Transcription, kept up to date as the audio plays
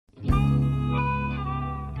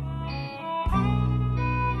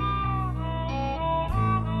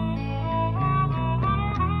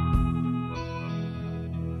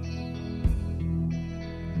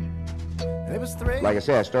Like I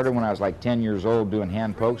said, I started when I was like 10 years old doing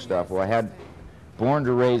hand poke stuff. Well, I had Born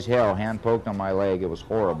to Raise Hell hand poked on my leg. It was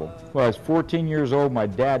horrible. Well, I was 14 years old. My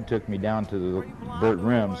dad took me down to the Burt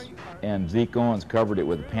Rims, and Zeke Owens covered it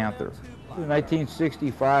with a Panther. In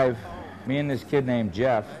 1965, me and this kid named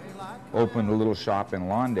Jeff opened a little shop in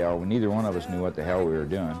Lawndale. Neither one of us knew what the hell we were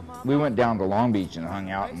doing. We went down to Long Beach and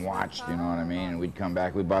hung out and watched, you know what I mean? And we'd come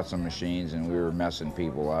back, we bought some machines, and we were messing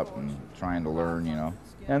people up and trying to learn, you know.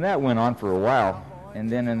 And that went on for a while. And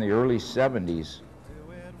then in the early 70s,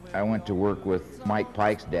 I went to work with Mike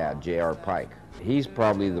Pike's dad, J.R. Pike. He's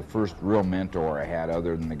probably the first real mentor I had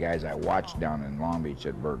other than the guys I watched down in Long Beach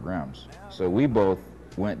at Burt Rims. So we both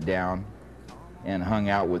went down and hung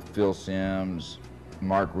out with Phil Simms,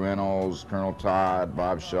 Mark Reynolds, Colonel Todd,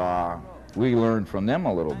 Bob Shaw. We learned from them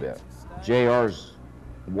a little bit. JR's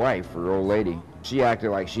wife, her old lady, she acted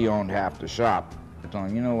like she owned half the shop. I told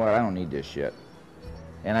him, you know what, I don't need this shit.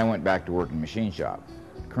 And I went back to work in the machine shop.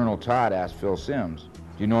 Colonel Todd asked Phil Simms,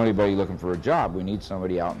 do you know anybody looking for a job? We need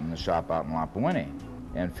somebody out in the shop out in Lapawinnie.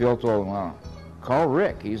 And Phil told him, well, call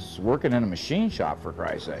Rick. He's working in a machine shop, for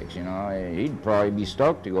Christ's sakes, you know. He'd probably be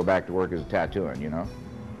stoked to go back to work as a tattooing, you know.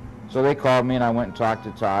 So they called me, and I went and talked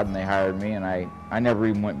to Todd, and they hired me, and I never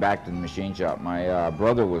even went back to the machine shop. My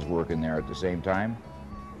brother was working there at the same time,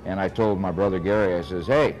 and I told my brother Gary, I says,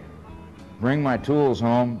 hey, bring my tools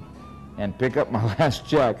home and pick up my last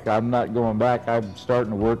check. I'm not going back. I'm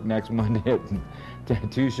starting to work next Monday at the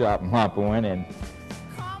tattoo shop in Lapawinnie, and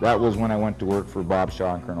that was when I went to work for Bob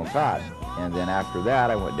Shaw and Colonel Todd. And then after that,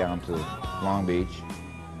 I went down to Long Beach.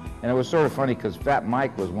 And it was sort of funny because Fat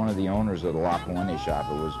Mike was one of the owners of the Lapawinnie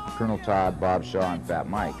shop. It was Colonel Todd, Bob Shaw, and Fat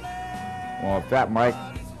Mike. Well, Fat Mike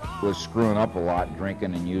was screwing up a lot,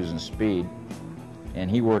 drinking and using speed,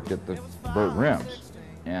 and he worked at the Burt Rims.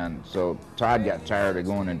 And so Todd got tired of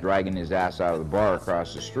going and dragging his ass out of the bar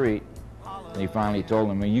across the street, and he finally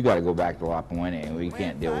told him, well, you got to go back to Lapawinnie. We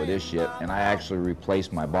can't deal with this shit. And I actually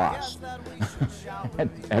replaced my boss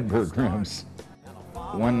at Burt Rims.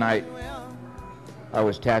 One night, I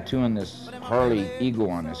was tattooing this Harley Eagle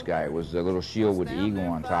on this guy. It was a little shield with the eagle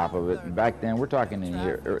on top of it. And back then, we're talking in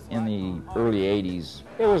the early 80s,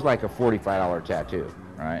 it was like a $45 tattoo,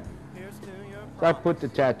 right? So I put the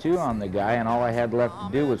tattoo on the guy, and all I had left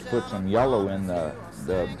to do was put some yellow in the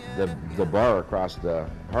bar across the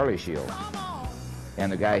Harley shield. And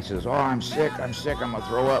the guy says, oh, I'm sick, I'm gonna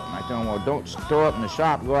throw up. And I tell him, well, don't throw up in the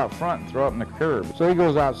shop, go out front and throw up in the curb. So he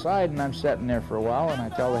goes outside, and I'm sitting there for a while, and I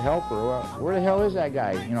tell the helper, well, where the hell is that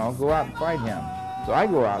guy? You know, go out and find him. So I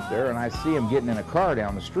go out there, and I see him getting in a car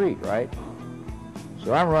down the street, right?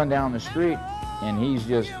 So I run down the street, and he's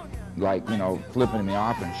just like, you know, flipping me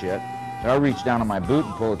off and shit. So I reach down on my boot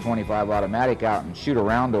and pull a .25 automatic out and shoot a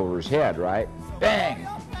round over his head, right? Bang!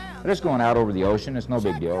 I'm just going out over the ocean, it's no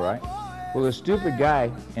big deal, right? Well, the stupid guy,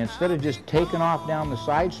 instead of just taking off down the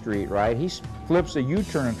side street, right, he flips a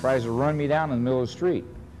U-turn and tries to run me down in the middle of the street.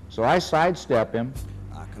 So I sidestep him.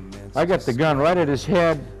 I got the gun right at his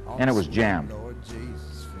head, and it was jammed,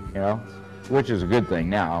 you know, which is a good thing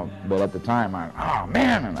now. But at the time, oh,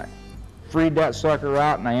 man, and I freed that sucker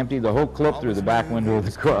out, and I emptied the whole clip through the back window of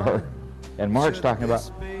the car. And Mark's talking about,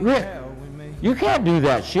 Rick, you can't do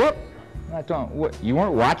that shit. And I told him, what, you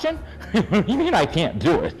weren't watching? What do you mean I can't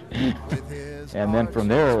do it? And then from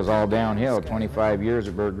there, it was all downhill, 25 years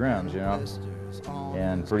at Burt Rims, you know.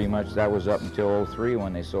 And pretty much that was up until '03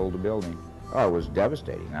 when they sold the building. Oh, it was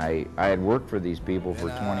devastating. I had worked for these people for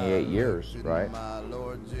 28 years, right?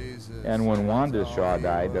 And when Wanda Shaw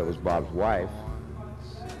died, that was Bob's wife,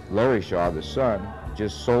 Larry Shaw, the son,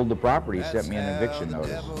 just sold the property, sent me an eviction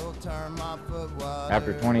notice.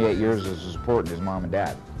 After 28 years of supporting his mom and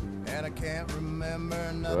dad.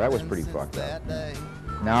 So that was pretty fucked up.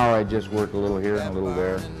 Now I just work a little here and a little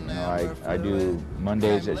there. You know, I do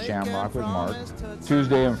Mondays at Shamrock with Mark.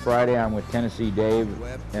 Tuesday and Friday I'm with Tennessee Dave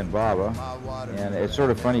and Baba. And it's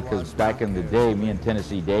sort of funny because back in the day, me and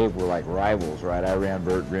Tennessee Dave were like rivals, right? I ran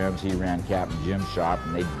Burt Rims, he ran Captain Jim's shop,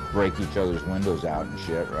 and they'd break each other's windows out and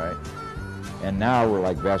shit, right? And now we're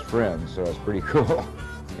like best friends, so it's pretty cool.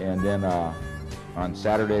 And then on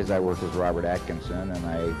Saturdays I work with Robert Atkinson, and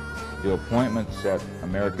I do appointments at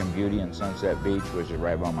American Beauty in Sunset Beach, which is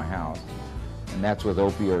right by my house. And that's with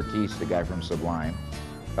Opie Ortiz, the guy from Sublime.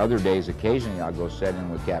 Other days, occasionally, I'll go set in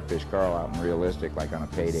with Catfish Carl out in Realistic, like on a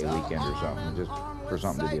payday weekend or something, just for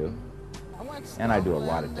something to do. And I do a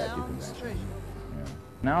lot of tattoo conventions. Yeah.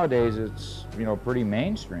 Nowadays, it's, you know, pretty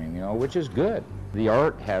mainstream, you know, which is good. The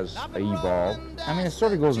art has evolved. I mean, it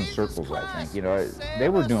sort of goes in circles, I think. You know, they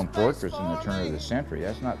were doing portraits in the turn of the century.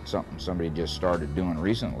 That's not something somebody just started doing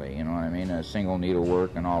recently, you know what I mean? Single needle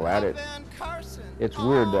work and all that. It's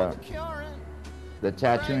weird. the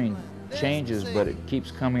tattooing changes, but it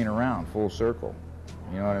keeps coming around full circle.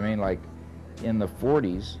 You know what I mean? Like in the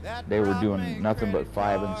 40s, they were doing nothing but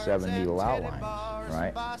 5 and 7 needle outlines,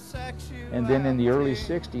 right? And then in the early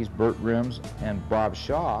 60s, Burt Rims and Bob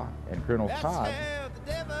Shaw and Colonel Todd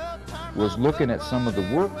was looking at some of the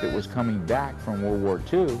work that was coming back from World War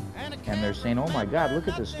II, and they're saying, oh my God, look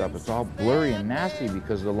at this stuff. It's all blurry and nasty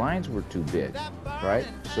because the lines were too big, right?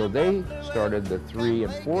 So they started the 3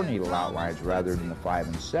 and 4 needle outlines rather than the 5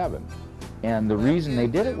 and 7. And the reason they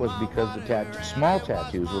did it was because the small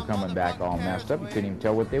tattoos were coming back all messed up. You couldn't even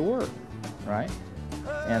tell what they were, right?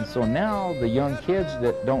 And so now the young kids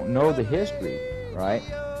that don't know the history, right,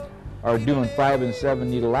 are doing 5 and 7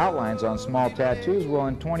 needle outlines on small tattoos. Well,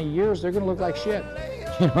 in 20 years, they're going to look like shit.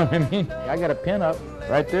 You know what I mean? I got a pin up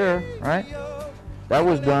right there, right? That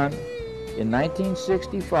was done in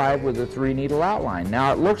 1965 with a 3 needle outline.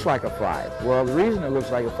 Now it looks like a 5. Well, the reason it looks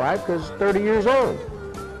like a 5 because it's 30 years old.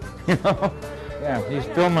 You know? Yeah, he's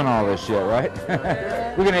filming all this shit, right?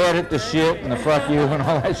 We're going to edit the shit and the fuck you and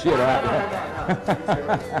all that shit out.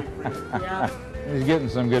 He's getting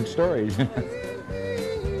some good stories.